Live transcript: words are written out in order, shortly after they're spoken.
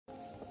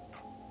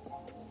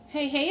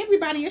Hey,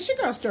 everybody, it's your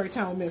girl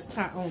Storytime with Miss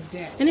Ty on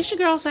deck. And it's your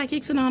girl,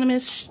 Psychics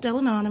Anonymous, still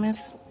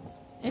anonymous.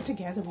 And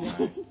together we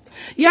are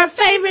your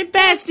favorite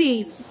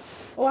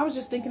besties. Oh, I was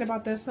just thinking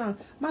about that song.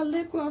 My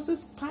lip gloss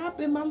is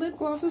popping, my lip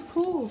gloss is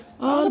cool.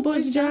 All the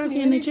boys are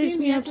jogging and they chase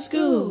me after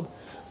school.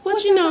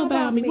 What you know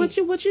about me? What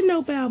you know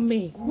about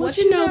me? What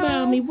you know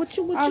about me? What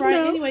you All right,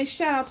 know? anyway,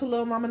 shout out to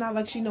Lil Mama, not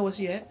like she knows us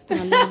yet.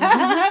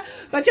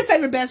 But your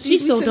favorite besties,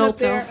 she's still dope up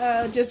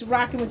there, just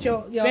rocking with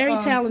your very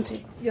talented,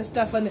 your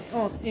stuff in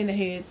the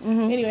head.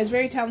 Anyways,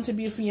 very talented,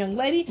 beautiful young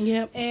lady.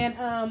 Yep.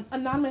 And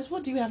Anonymous,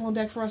 what do you have on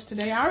deck for us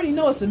today? I already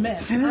know it's a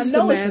mess.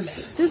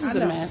 This is a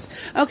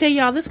mess. Okay,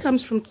 y'all, this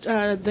comes from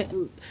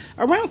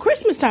around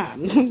Christmas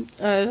time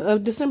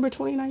of December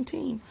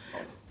 2019.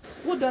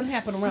 What done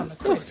happen around the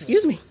Christmas?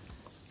 Excuse me.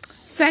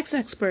 Sex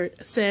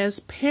expert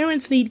says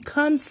parents need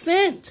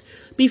consent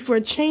before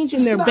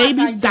changing their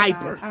baby's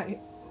diaper.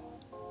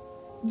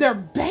 Their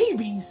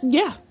babies?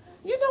 Yeah.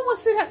 You know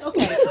what's it?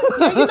 Okay.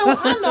 Well, you know,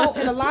 I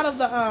know in a lot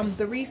of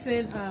the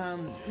recent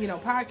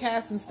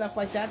podcasts and stuff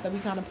like that we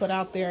kind of put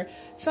out there,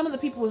 some of the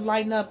people was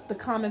lighting up the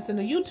comments in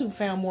the YouTube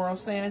fan world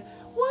saying,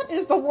 "What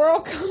is the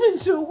world coming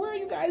to? Where are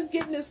you guys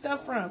getting this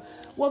stuff from?"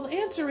 Well, the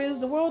answer is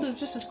the world is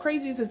just as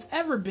crazy as it's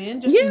ever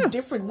been, just in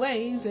different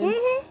ways, and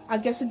I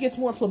guess it gets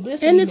more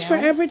publicity. And it's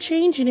forever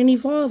changing and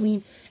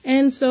evolving.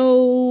 And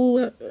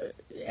so,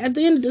 at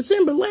the end of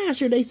December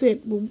last year, they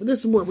said, "Well,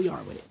 this is where we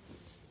are with it."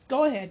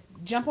 Go ahead,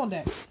 jump on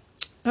that.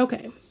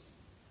 Okay,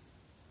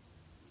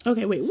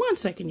 wait 1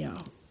 second,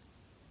 y'all.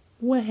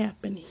 What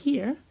happened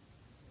here?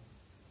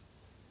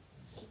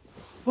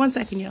 1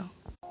 second, y'all.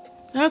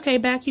 Okay,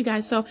 back, you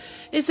guys. So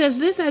it says,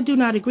 "This I do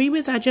not agree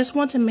with. I just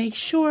want to make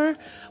sure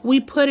we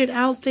put it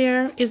out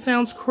there. It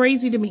sounds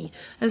crazy to me.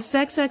 A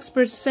sex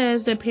expert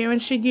says that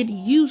parents should get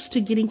used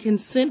to getting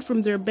consent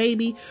from their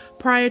baby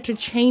prior to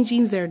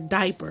changing their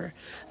diaper.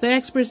 The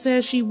expert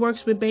says she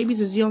works with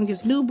babies as young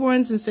as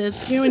newborns and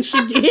says parents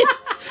should get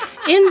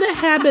in the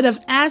habit of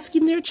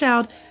asking their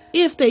child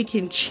if they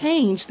can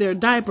change their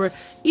diaper,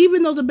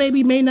 even though the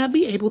baby may not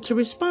be able to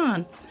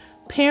respond.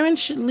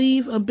 Parents should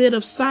leave a bit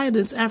of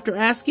silence after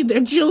asking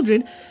their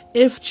children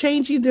if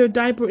changing their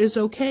diaper is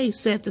okay,"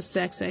 said the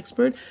sex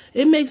expert.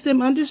 "It makes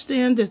them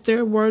understand that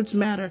their words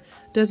matter.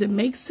 Does it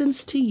make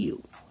sense to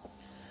you?"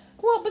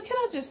 Well, but can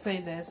I just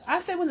say this?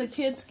 I say when the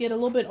kids get a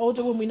little bit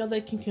older, when we know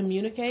they can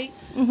communicate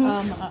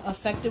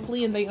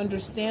effectively and they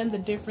understand the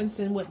difference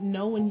in what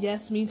no and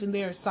yes means and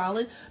they are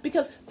solid.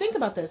 Because think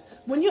about this.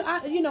 When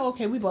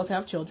okay, we both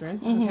have children,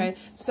 okay?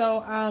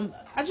 So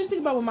I just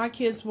think about when my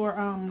kids were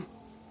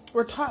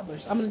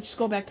toddlers. I'm going to just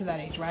go back to that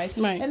age, right?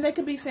 Right. And they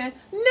could be saying,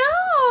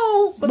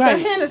 "No!" But their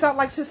hand is out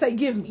like to say,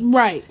 "Give me."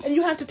 Right. And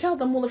you have to tell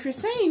them, well, if you're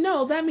saying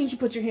no, that means you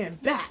put your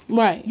hand back.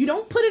 Right. You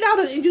don't put it out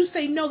and you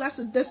say no.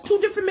 There's two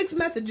different mixed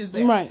messages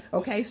there. Right.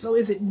 Okay, so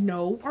is it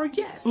no or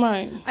yes?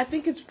 Right. I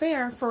think it's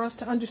fair for us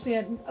to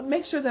understand,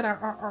 make sure that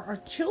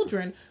our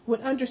children would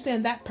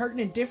understand that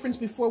pertinent difference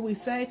before we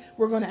say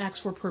we're going to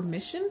ask for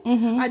permission.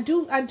 I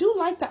do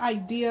like the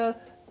idea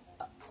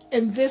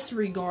in this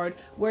regard,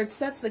 where it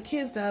sets the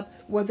kids up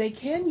where they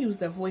can use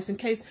their voice in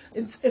case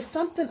if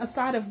something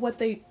aside of what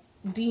they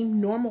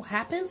deem normal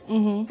happens,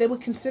 they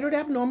would consider it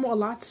abnormal a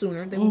lot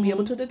sooner. They will be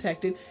able to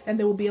detect it and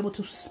they will be able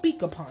to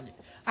speak upon it.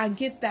 I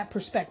get that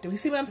perspective. You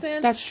see what I'm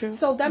saying? That's true.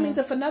 So that means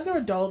if another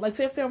adult, like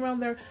say if they're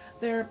around their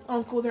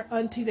uncle, their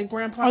auntie, their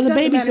grandpa, or the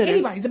babysitter,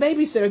 anybody, the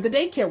babysitter, the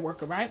daycare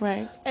worker, right?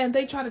 Right. And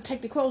they try to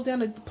take the clothes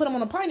down and put them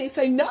on a pie, and they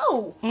say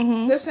no.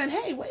 They're saying,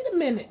 "Hey, wait a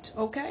minute,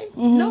 okay?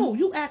 No,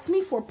 you asked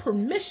me for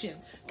permission,"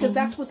 because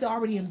that's what's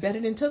already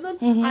embedded into them.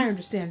 I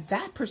understand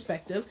that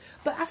perspective,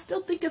 but I still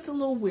think it's a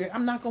little weird.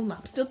 I'm not gonna lie.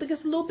 I still think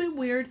it's a little bit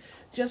weird.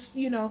 Just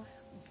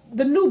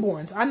the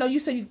newborns. I know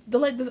you said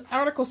the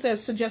article says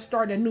suggest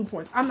starting at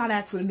newborns. I'm not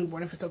asking a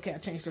newborn if it's okay. I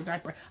change their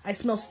diaper. I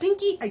smell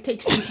stinky. I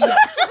take stinky off.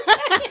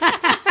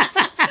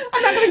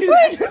 I'm not gonna do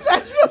that. I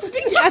smell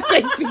stinky. I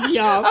take stinky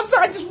off. I'm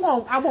sorry.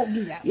 I won't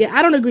do that. Yeah,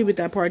 I don't agree with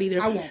that part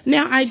either. I won't.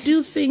 Now, I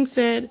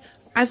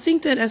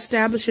think that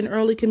establishing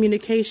early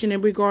communication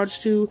in regards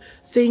to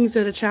things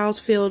that a child's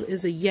feel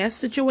is a yes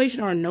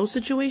situation or a no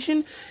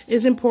situation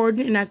is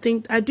important, and I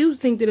do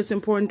think that it's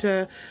important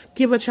to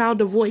give a child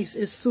a voice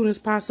as soon as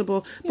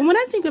possible. But when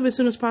I think of as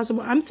soon as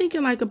possible, I'm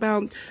thinking like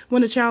about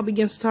when a child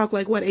begins to talk,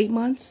 like 8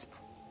 months?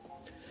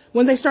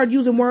 When they start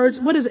using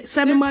words, what is it,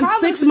 7 months,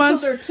 6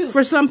 months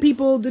for some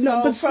people?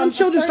 But some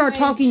children start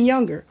talking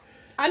younger.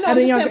 I know. At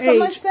a younger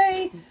age.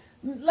 So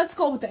let's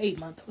go with the 8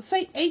 month. Let's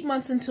say 8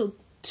 months until.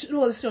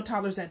 Well, they're still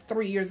toddlers at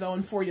 3 years old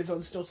and 4 years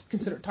old. Still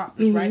considered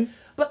toddlers, right?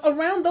 But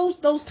around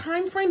those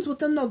time frames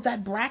within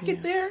that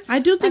bracket there, I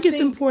do think it's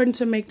important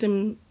to make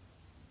them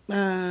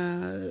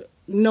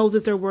know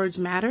that their words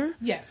matter.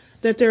 Yes,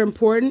 that they're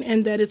important,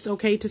 and that it's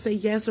okay to say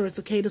yes or it's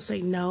okay to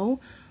say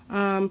no.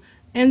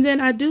 And then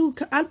I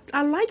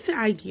like the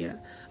idea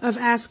of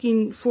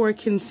asking for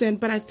consent,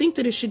 but I think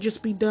that it should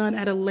just be done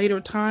at a later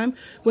time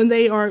when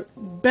they are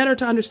better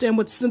to understand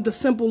what the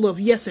simple of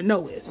yes and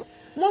no is.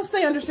 once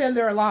they understand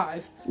they're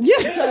alive. Yeah.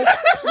 Because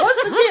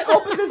once the kid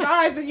opens his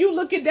eyes and you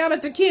looking down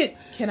at the kid,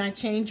 can I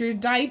change your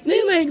diaper?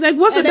 Like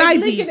what's a diaper? They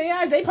blink in their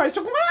eyes, they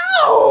probably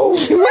wow,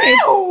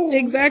 right.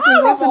 Exactly.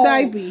 Horrible. What's a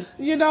diaper?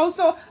 You know,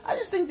 so I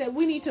just think that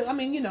we need to,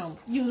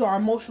 use our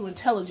emotional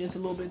intelligence a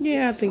little bit.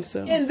 Yeah, I think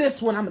so. In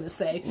this one, I'm going to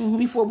say,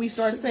 before we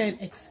start saying,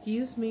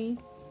 excuse me,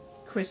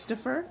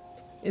 Christopher,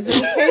 is it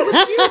okay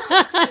with you?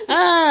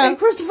 And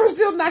Christopher's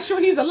still not sure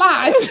he's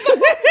alive.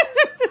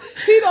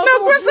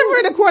 Christopher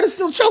in the corner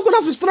still choking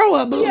off his throw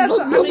up. Yes,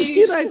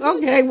 he's like,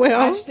 okay, well.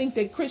 I just think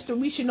that Christopher,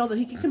 we should know that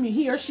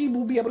he or she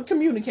will be able to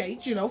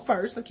communicate,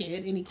 first,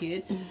 any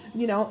kid,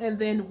 and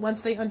then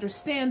once they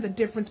understand the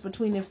difference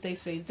between if they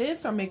say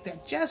this or make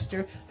that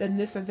gesture, then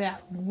this or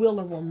that will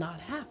or will not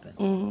happen,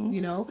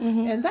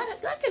 and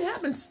that can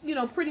happen,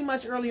 pretty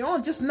much early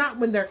on, just not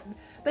when they're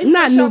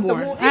not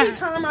newborn.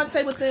 Anytime I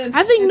say within,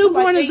 I think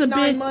newborn like is a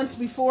 9 bit months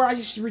before, I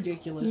just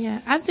ridiculous. Yeah,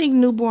 I think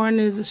newborn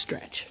is a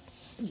stretch.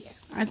 Yeah.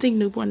 I think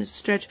newborn is a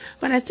stretch.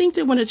 But I think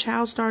that when a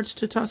child starts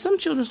to talk, some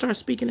children start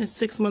speaking at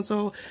 6 months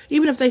old.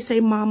 Even if they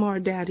say mama or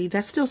daddy,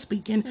 that's still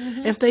speaking.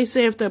 If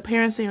the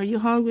parents say, are you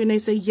hungry? And they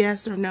say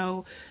yes or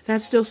no,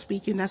 that's still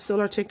speaking. That's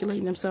still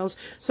articulating themselves.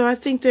 So I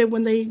think that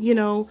when they,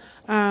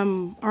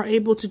 are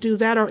able to do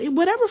that, or in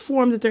whatever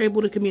form that they're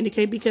able to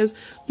communicate, because,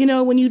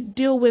 when you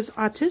deal with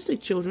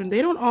autistic children,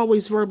 they don't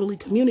always verbally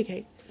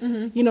communicate.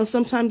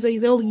 Sometimes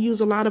they'll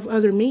use a lot of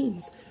other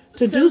means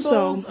to Symbols, do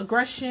so.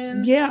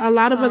 Aggression. Yeah, a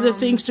lot of other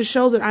things to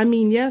show that I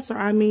mean yes or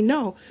I mean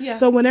no. Yeah.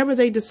 So whenever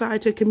they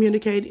decide to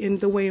communicate in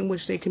the way in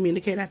which they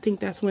communicate, I think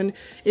that's when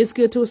it's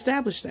good to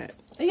establish that.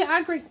 Yeah,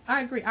 I agree.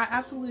 I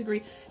absolutely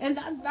agree. And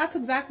that's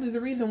exactly the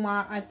reason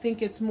why I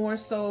think it's more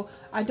so,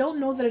 I don't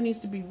know that it needs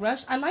to be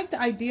rushed. I like the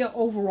idea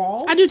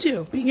overall. I do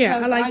too. Yeah,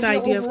 I like the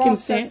idea of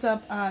consent.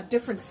 Sets up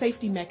different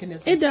safety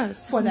mechanisms. It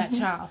does. For that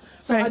child.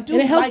 So right. I do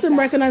and it helps like them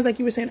that. recognize, like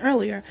you were saying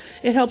earlier,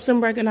 it helps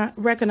them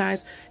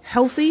recognize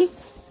healthy.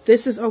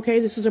 This is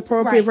okay. This is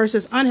appropriate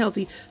versus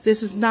unhealthy.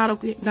 This is not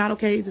okay. Not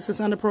okay. This is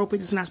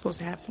inappropriate. This is not supposed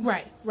to happen.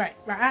 Right.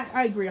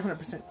 I agree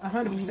 100%.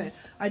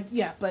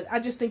 100%. But I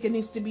just think it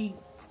needs to be,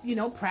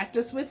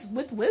 practice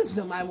with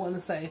wisdom, I want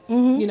to say.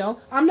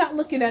 I'm not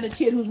looking at a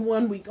kid who's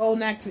 1 week old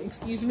nap.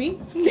 Excuse me.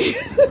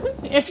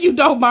 If you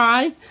don't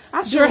mind,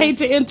 I sure hate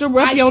to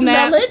interrupt your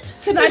nap. I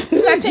smell it.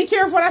 Can I take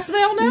care of what I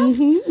smell now?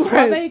 Right.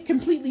 Are they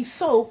completely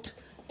soaked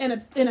in a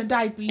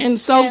diaper and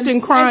soaked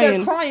and crying? And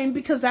they're crying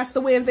because that's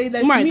the way they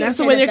right. That's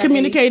the way they're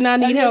communicating. I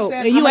need help,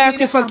 and you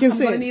asking for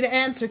consent. I'm gonna need an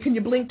answer. Can you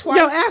blink twice?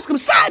 Yo, ask them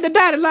side the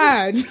dotted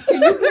line.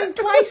 Can you blink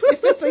twice?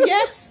 If it's a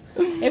yes,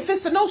 if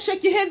it's a no,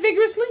 shake your head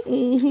vigorously.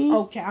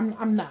 Okay,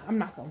 I'm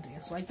not gonna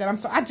dance like that. I'm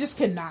sorry. I just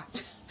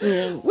cannot.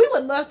 Yeah. We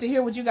would love to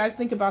hear what you guys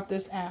think about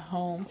this at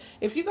home.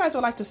 If you guys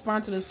would like to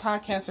sponsor this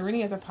podcast or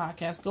any other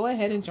podcast, go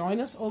ahead and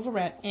join us over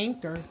at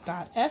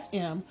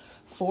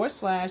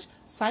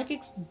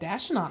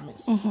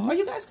anchor.fm/psychics-anonymous. Or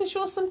you guys can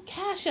show us some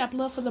Cash App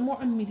love for the more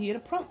immediate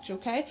approach,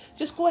 okay?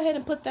 Just go ahead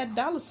and put that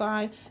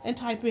 $ and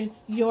type in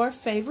your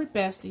favorite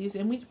besties,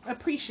 and we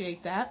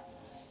appreciate that.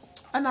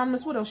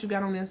 Anonymous, what else you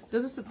got on this?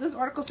 Does this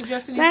article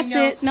suggest anything else?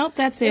 That's it. Nope,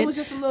 that's it. It was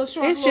just a little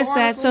short. It's just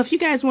that. So if you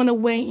guys want to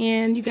weigh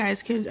in, you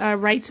guys can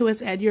write to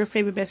us at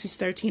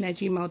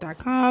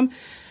yourfavoritebesties13@gmail.com.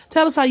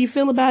 Tell us how you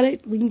feel about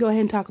it. We can go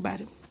ahead and talk about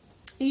it.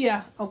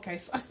 Yeah. Okay.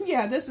 So,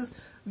 this is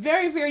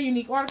very, very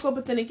unique article.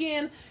 But then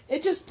again,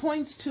 it just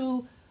points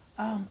to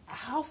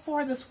how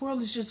far this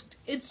world is just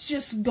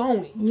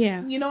going.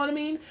 Yeah. You know what I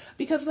mean?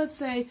 Because let's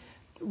say,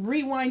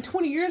 rewind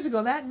 20 years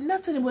ago, that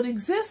nothing would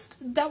exist.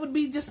 That would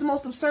be just the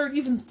most absurd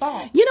even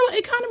thought. You know,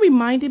 it kind of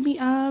reminded me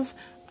of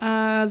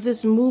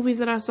this movie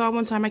that I saw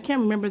one time. I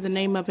can't remember the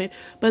name of it,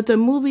 but the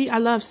movie, I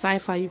love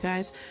sci-fi, you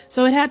guys.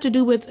 So it had to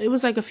do with, it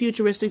was like a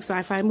futuristic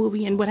sci-fi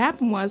movie, and what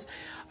happened was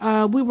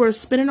we were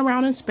spinning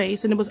around in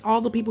space, and it was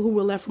all the people who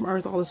were left from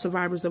Earth, all the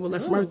survivors that were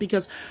left from Earth,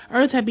 because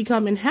Earth had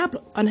become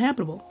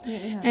uninhabitable.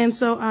 Yeah. And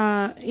so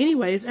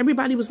anyways,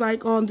 everybody was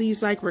like on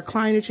these like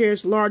recliner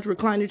chairs, large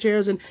recliner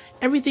chairs, and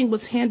everything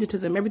was handed to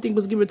them. Everything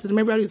was given to them.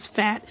 Everybody was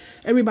fat.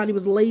 Everybody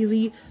was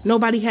lazy.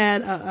 Nobody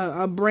had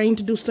a brain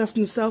to do stuff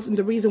themselves, and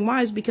the reason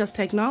why is because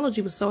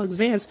technology was so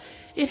advanced,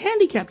 it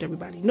handicapped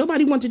everybody.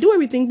 Nobody wanted to do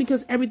everything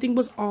because everything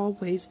was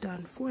always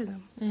done for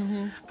them.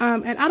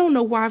 And I don't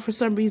know why, for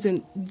some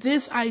reason,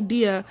 this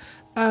idea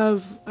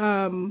of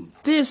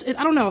this,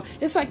 I don't know,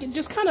 it's like it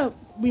just kind of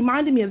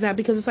reminded me of that,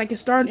 because it's like it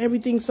started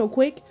everything so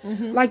quick.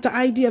 Like the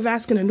idea of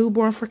asking a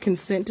newborn for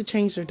consent to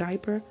change their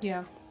diaper.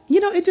 Yeah. You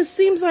know, it just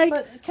seems like...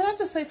 But can I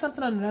just say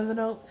something on another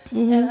note?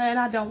 And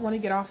I don't want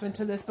to get off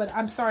into this, but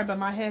I'm sorry, but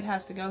my head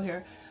has to go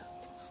here.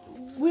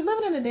 We're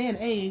living in a day and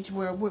age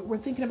where we're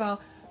thinking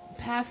about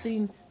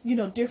passing,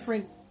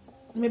 different,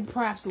 maybe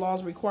perhaps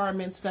laws,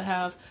 requirements to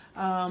have,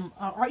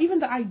 or even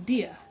the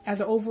idea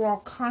as an overall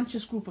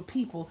conscious group of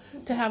people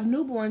to have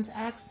newborns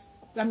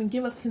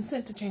give us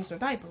consent to change their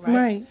diaper, right?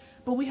 Right.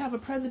 But we have a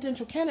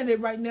presidential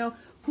candidate right now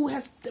who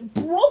has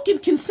broken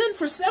consent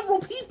for several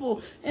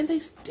people, and they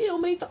still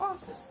made the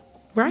office.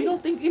 Right. You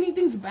don't think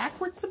anything's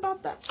backwards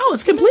about that? Oh,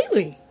 it's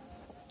completely.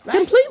 Right?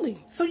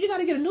 Completely. So you got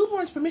to get a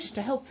newborn's permission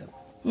to help them.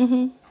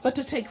 But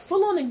to take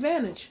full-on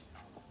advantage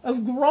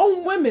of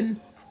grown women,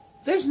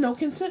 there's no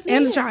consent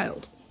and needed. the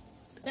child.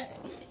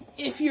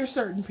 If you're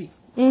certain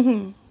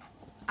people.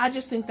 I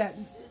just think that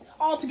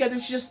altogether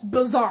it's just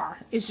bizarre.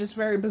 It's just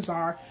very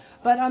bizarre.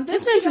 But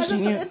this it's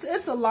interesting.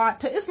 It's a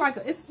lot.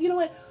 It's you know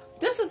what?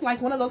 This is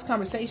like one of those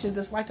conversations.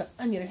 It's like an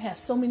onion. It has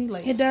so many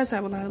layers. It does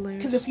have a lot of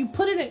layers. Because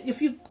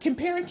if you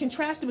compare and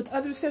contrast it with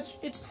other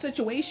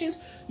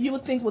situations, you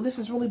would think, well, this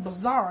is really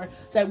bizarre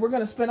that we're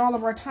going to spend all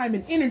of our time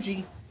and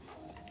energy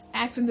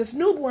asking this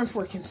newborn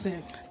for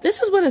consent.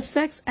 This is what a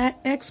sex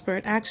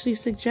expert actually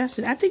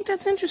suggested. I think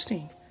that's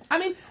interesting. I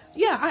mean,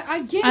 yeah,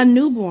 I get a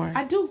newborn.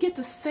 I do get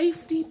the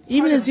safety.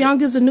 Even as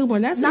young as a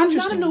newborn. That's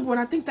interesting. Not a newborn.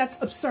 I think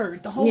that's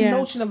absurd. The whole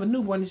notion of a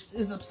newborn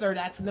is absurd,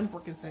 asking them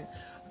for consent.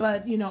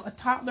 But, a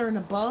toddler and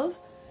above,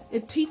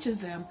 it teaches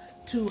them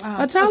to...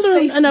 a toddler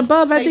and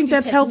above, I think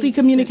that's healthy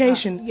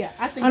communication.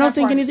 I don't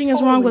think anything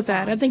is wrong with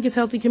that. I think it's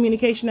healthy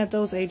communication at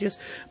those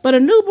ages. But a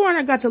newborn,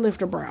 I got to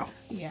lift a brow.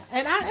 Yeah,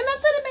 and I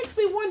think it makes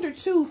me wonder,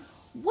 too,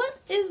 what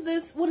is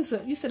this? What is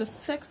it? You said a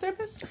sex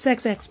therapist?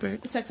 Sex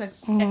expert. Sex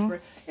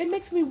expert. It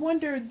makes me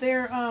wonder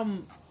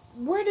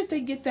where did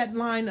they get that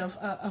line of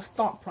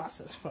thought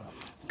process from?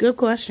 Good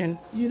question.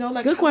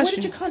 Good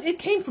question. Where did it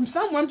came from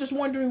somewhere. I'm just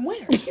wondering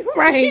where.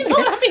 Right. You know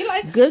what I mean?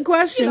 Like, good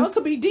question. It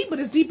could be deep, but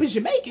as deep as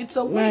you make it.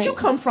 So where did you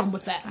come from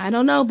with that? I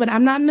don't know, but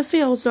I'm not in the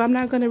field, so I'm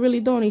not going to really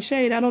throw any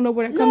shade. I don't know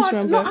where that comes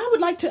from. No,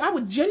 I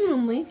would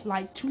genuinely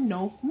like to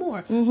know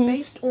more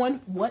based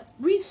on what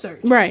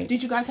research. Right.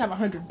 Did you guys have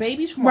 100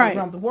 babies from all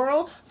around the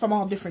world, from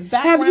all different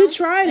backgrounds? Have you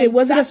tried it?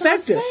 Was it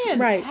effective? What I'm saying.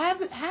 Right.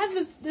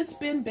 Has this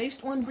been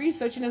based on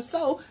research? And if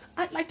so,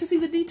 I'd like to see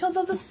the details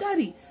of the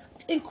study.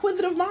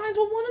 Inquisitive minds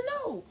will want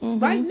to know,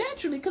 right?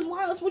 Naturally, because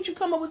why else would you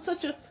come up with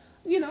such a,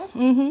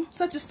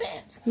 such a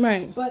stance?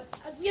 Right. But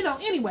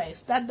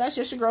anyways, that's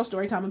just your girl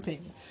story time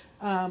opinion.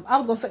 I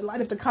was gonna say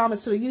light up the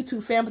comments to the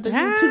YouTube fam, but the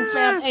YouTube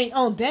fam ain't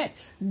on deck.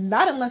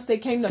 Not unless they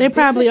came to. They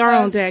probably are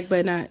us. On deck,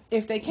 but not.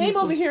 If they came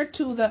over here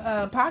to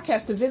the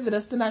podcast to visit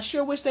us, then I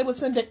sure wish they would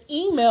send an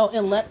email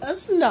and let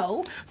us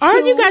know. Or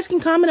you guys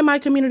can comment in my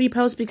community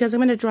post, because I'm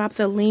going to drop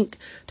the link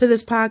to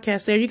this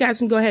podcast there. You guys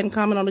can go ahead and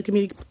comment on the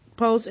community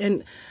post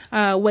and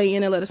weigh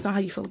in and let us know how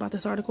you feel about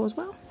this article as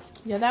well.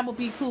 Yeah, that would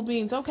be cool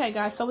beans. Okay,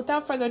 guys. So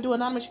without further ado,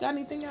 Anonymous, you got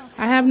anything else?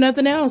 I have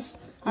nothing else.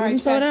 All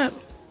right, guys.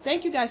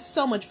 Thank you guys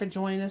so much for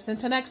joining us.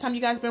 Until next time,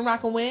 you guys been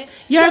rocking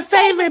with your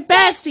favorite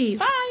besties.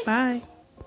 Bye. Bye.